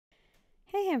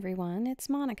Hey everyone, it's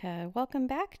Monica. Welcome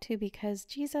back to Because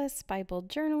Jesus Bible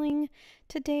Journaling.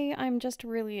 Today I'm just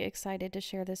really excited to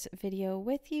share this video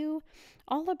with you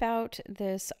all about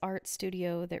this art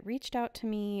studio that reached out to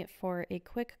me for a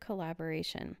quick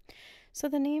collaboration. So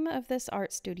the name of this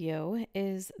art studio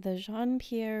is the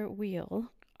Jean-Pierre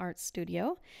Wheel Art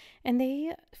Studio, and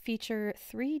they feature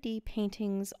 3D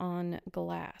paintings on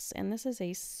glass. And this is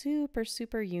a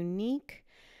super unique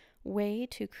way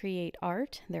to create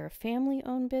art. They're a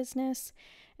family-owned business,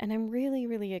 and I'm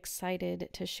really excited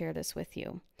to share this with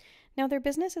you. Now, their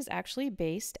business is actually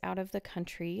based out of the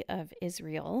country of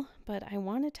Israel, but I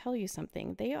want to tell you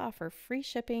something. They offer free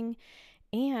shipping,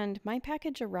 and my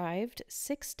package arrived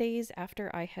 6 days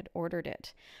after I had ordered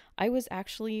it. I was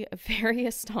actually very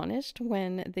astonished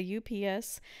when the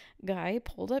UPS guy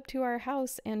pulled up to our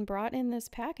house and brought in this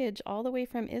package all the way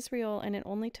from Israel, and it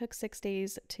only took 6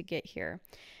 days to get here.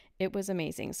 It was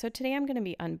amazing. So today I'm going to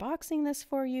be unboxing this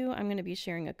for you. I'm going to be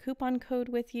sharing a coupon code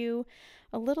with you,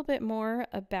 a little bit more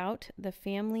about the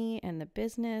family and the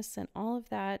business and all of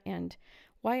that, and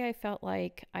why I felt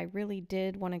like I really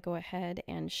did want to go ahead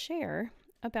and share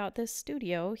about this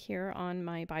studio here on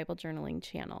my Bible journaling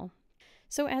channel.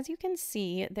 So as you can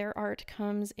see, their art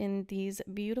comes in these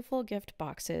beautiful gift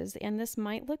boxes, and this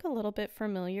might look a little bit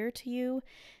familiar to you.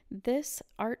 This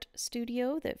art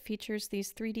studio that features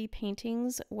these 3D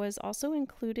paintings was also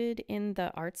included in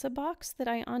the Artza box that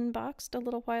I unboxed a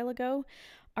little while ago.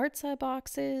 Artza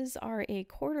boxes are a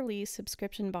quarterly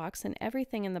subscription box, and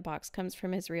everything in the box comes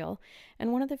from Israel.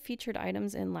 And one of the featured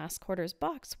items in last quarter's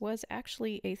box was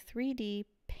actually a 3D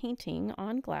painting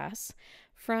on glass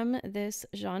from this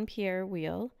Jean-Pierre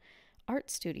Wheel art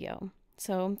studio.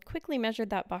 So quickly measured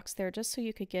that box there just so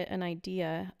you could get an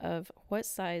idea of what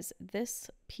size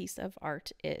this piece of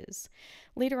art is.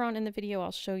 Later on in the video,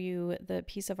 I'll show you the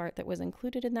piece of art that was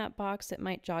included in that box. It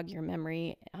might jog your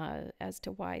memory as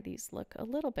to why these look a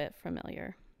little bit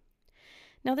familiar.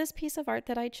 Now, this piece of art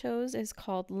that I chose is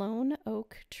called Lone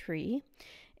Oak Tree.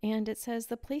 And it says,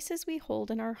 "The places we hold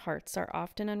in our hearts are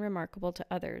often unremarkable to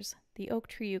others. The oak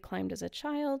tree you climbed as a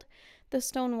child, the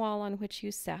stone wall on which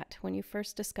you sat when you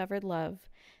first discovered love,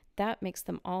 that makes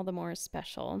them all the more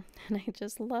special." And I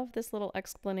just love this little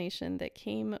explanation that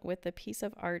came with the piece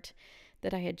of art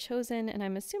that I had chosen. And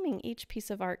I'm assuming each piece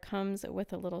of art comes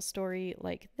with a little story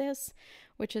like this,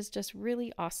 which is just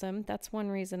really awesome. That's one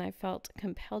reason I felt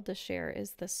compelled to share,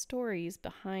 is the stories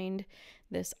behind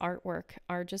this artwork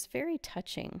are just very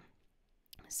touching.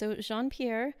 So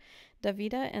Jean-Pierre,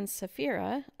 Davida, and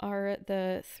Safira are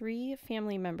the three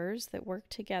family members that work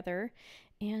together,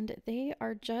 and they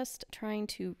are just trying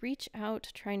to reach out,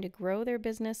 trying to grow their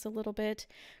business a little bit.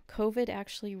 COVID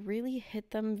actually really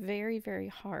hit them very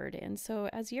hard. And so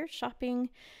as you're shopping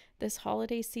this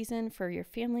holiday season for your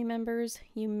family members,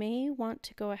 you may want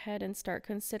to go ahead and start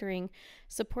considering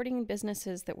supporting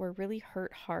businesses that were really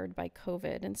hurt hard by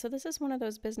COVID. And so this is one of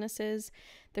those businesses.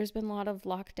 There's been a lot of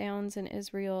lockdowns in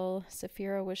Israel.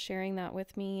 Safira was sharing that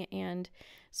with me. And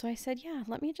so I said, yeah,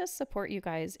 let me just support you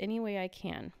guys any way I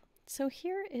can. So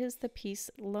here is the piece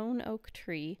Lone Oak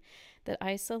Tree that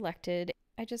I selected.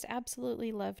 I just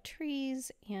absolutely love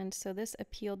trees, and so this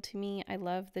appealed to me. I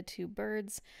love the two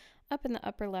birds up in the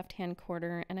upper left-hand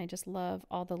corner, and I just love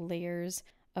all the layers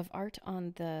of art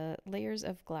on the layers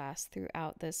of glass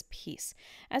throughout this piece.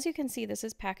 As you can see, this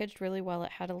is packaged really well.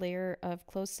 It had a layer of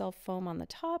closed cell foam on the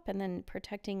top, and then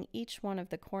protecting each one of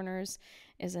the corners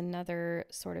is another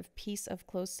sort of piece of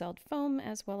closed celled foam,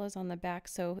 as well as on the back.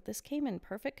 So this came in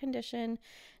perfect condition,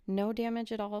 no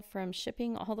damage at all from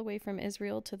shipping all the way from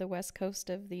Israel to the west coast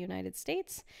of the United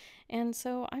States. And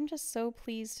so I'm just so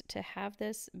pleased to have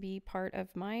this be part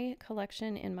of my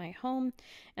collection in my home,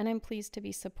 and I'm pleased to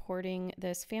be supporting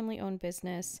this family-owned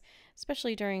business,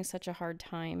 especially during such a hard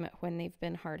time when they've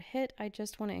been hard hit. I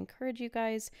just want to encourage you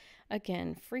guys,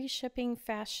 again, free shipping,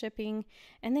 fast shipping,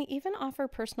 and they even offer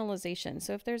personalization.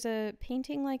 So if there's a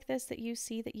painting like this that you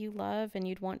see that you love and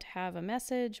you'd want to have a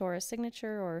message or a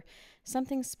signature or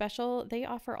something special, they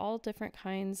offer all different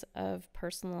kinds of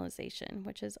personalization,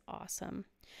 which is awesome.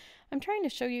 I'm trying to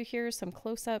show you here some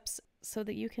close-ups so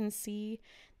that you can see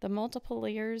the multiple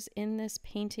layers in this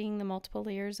painting, the multiple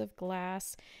layers of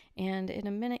glass. And in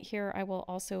a minute here, I will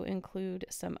also include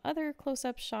some other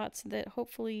close-up shots that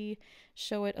hopefully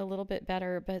show it a little bit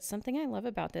better. But something I love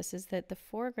about this is that the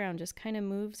foreground just kind of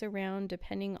moves around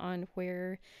depending on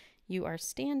where you are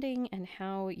standing and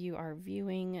how you are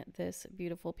viewing this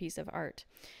beautiful piece of art.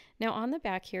 Now on the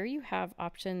back here, you have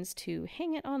options to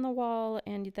hang it on the wall,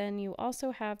 and then you also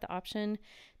have the option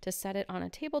to set it on a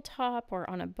tabletop or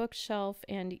on a bookshelf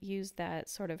and use that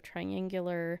sort of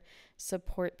triangular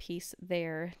support piece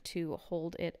there to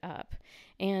hold it up.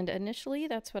 And initially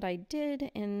that's what I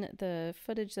did in the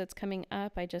footage that's coming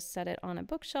up. I just set it on a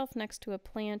bookshelf next to a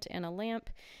plant and a lamp,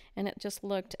 and it just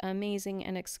looked amazing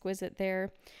and exquisite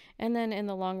there. And then in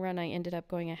the long run, I ended up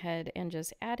going ahead and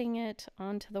just adding it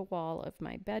onto the wall of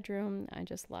my bedroom. I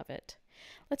just love it.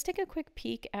 Let's take a quick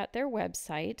peek at their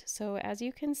website. So as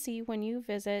you can see, when you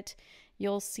visit,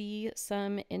 you'll see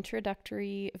some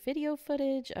introductory video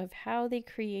footage of how they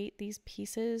create these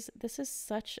pieces. This is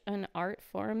such an art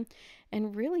form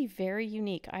and really very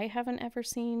unique. I haven't ever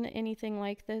seen anything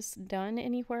like this done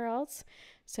anywhere else.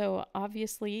 So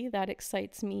obviously that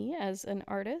excites me as an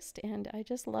artist, and I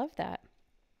just love that.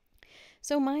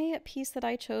 So my piece that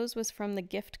I chose was from the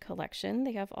gift collection.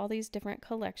 They have all these different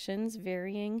collections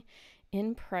varying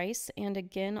in price, and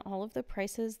again, all of the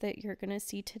prices that you're going to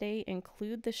see today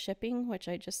include the shipping, which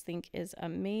I just think is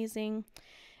amazing.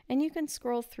 And you can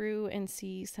scroll through and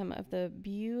see some of the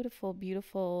beautiful,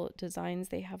 beautiful designs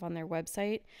they have on their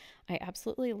website. I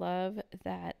absolutely love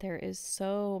that there is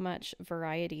so much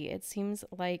variety. It seems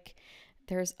like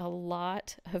there's a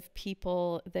lot of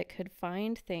people that could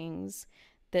find things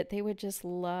that they would just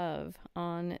love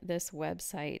on this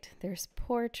website. There's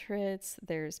portraits,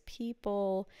 there's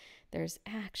people, there's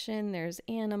action, there's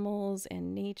animals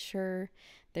and nature,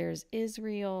 there's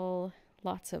Israel,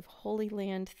 lots of Holy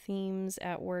Land themes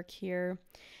at work here.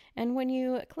 And when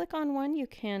you click on one, you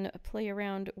can play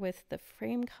around with the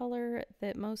frame color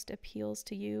that most appeals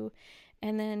to you.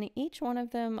 And then each one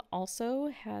of them also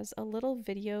has a little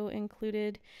video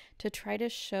included to try to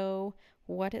show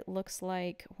what it looks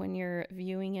like when you're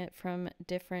viewing it from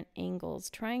different angles,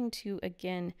 trying to,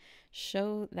 again,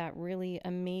 show that really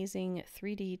amazing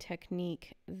 3D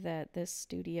technique that this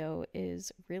studio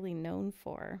is really known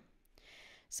for.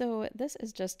 So this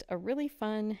is just a really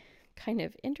fun kind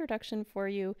of introduction for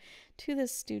you to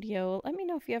this studio. Let me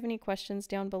know if you have any questions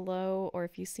down below, or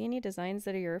if you see any designs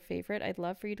that are your favorite. I'd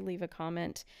love for you to leave a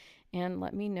comment and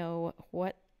let me know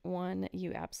what one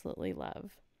you absolutely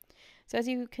love. So as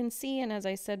you can see, and as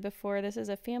I said before, this is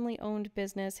a family-owned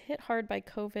business hit hard by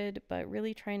COVID, but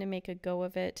really trying to make a go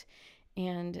of it.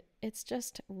 And it's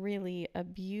just really a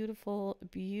beautiful,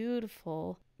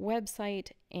 beautiful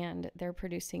website, and they're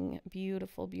producing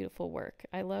beautiful, beautiful work.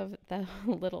 I love the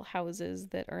little houses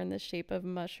that are in the shape of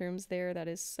mushrooms there. That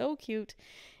is so cute.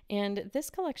 And this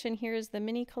collection here is the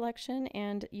mini collection,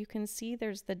 and you can see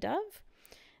there's the dove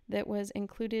that was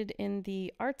included in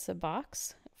the Artsa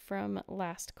box from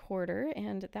last quarter,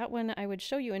 and that one I would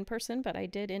show you in person, but I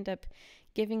did end up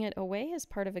giving it away as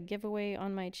part of a giveaway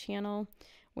on my channel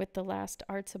with the last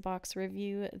Artsa box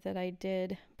review that I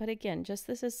did. But again, just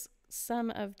this is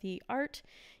some of the art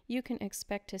you can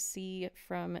expect to see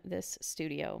from this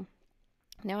studio.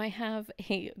 Now I have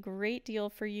a great deal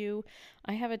for you.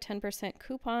 I have a 10%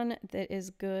 coupon that is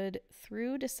good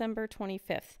through December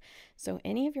 25th. So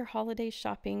any of your holiday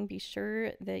shopping, be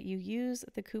sure that you use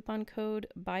the coupon code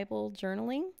Bible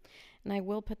Journaling. And I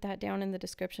will put that down in the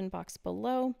description box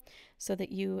below so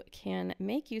that you can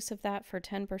make use of that for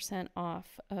 10%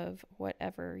 off of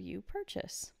whatever you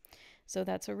purchase. So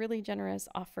that's a really generous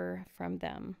offer from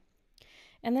them.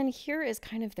 And then here is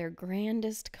kind of their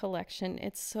grandest collection.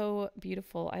 It's so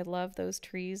beautiful. I love those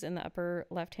trees in the upper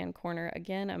left-hand corner.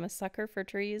 Again, I'm a sucker for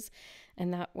trees,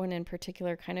 and that one in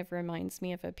particular kind of reminds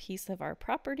me of a piece of our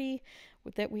property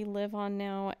that we live on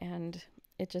now, and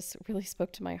it just really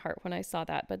spoke to my heart when I saw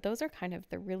that. But those are kind of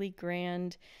the really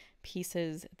grand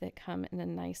pieces that come in a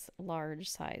nice large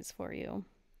size for you.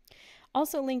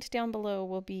 Also linked down below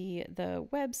will be the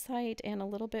website and a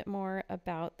little bit more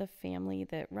about the family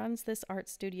that runs this art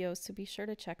studio, so be sure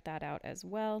to check that out as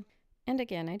well. And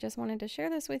again, I just wanted to share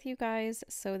this with you guys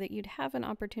so that you'd have an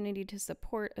opportunity to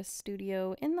support a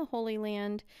studio in the Holy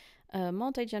Land, a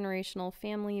multi-generational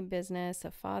family business,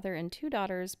 a father and two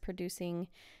daughters producing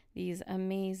these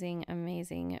amazing,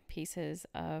 amazing pieces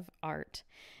of art.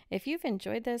 If you've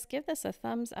enjoyed this, give this a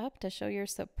thumbs up to show your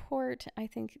support. I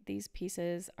think these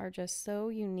pieces are just so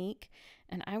unique,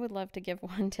 and I would love to give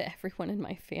one to everyone in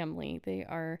my family. They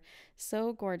are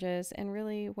so gorgeous, and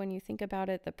really, when you think about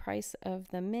it, the price of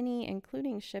the mini,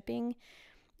 including shipping,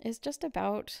 is just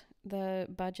about the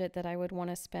budget that I would want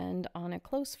to spend on a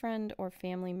close friend or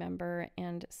family member,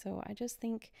 and so I just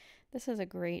think this is a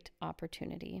great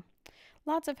opportunity.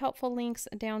 Lots of helpful links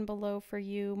down below for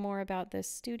you. More about this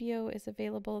studio is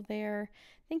available there.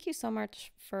 Thank you so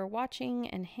much for watching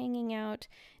and hanging out.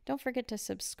 Don't forget to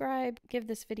subscribe. Give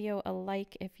this video a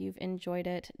like if you've enjoyed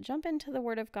it. Jump into the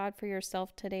Word of God for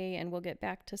yourself today, and we'll get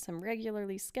back to some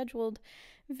regularly scheduled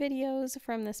videos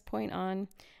from this point on.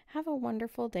 Have a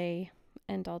wonderful day,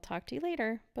 and I'll talk to you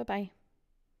later. Bye-bye.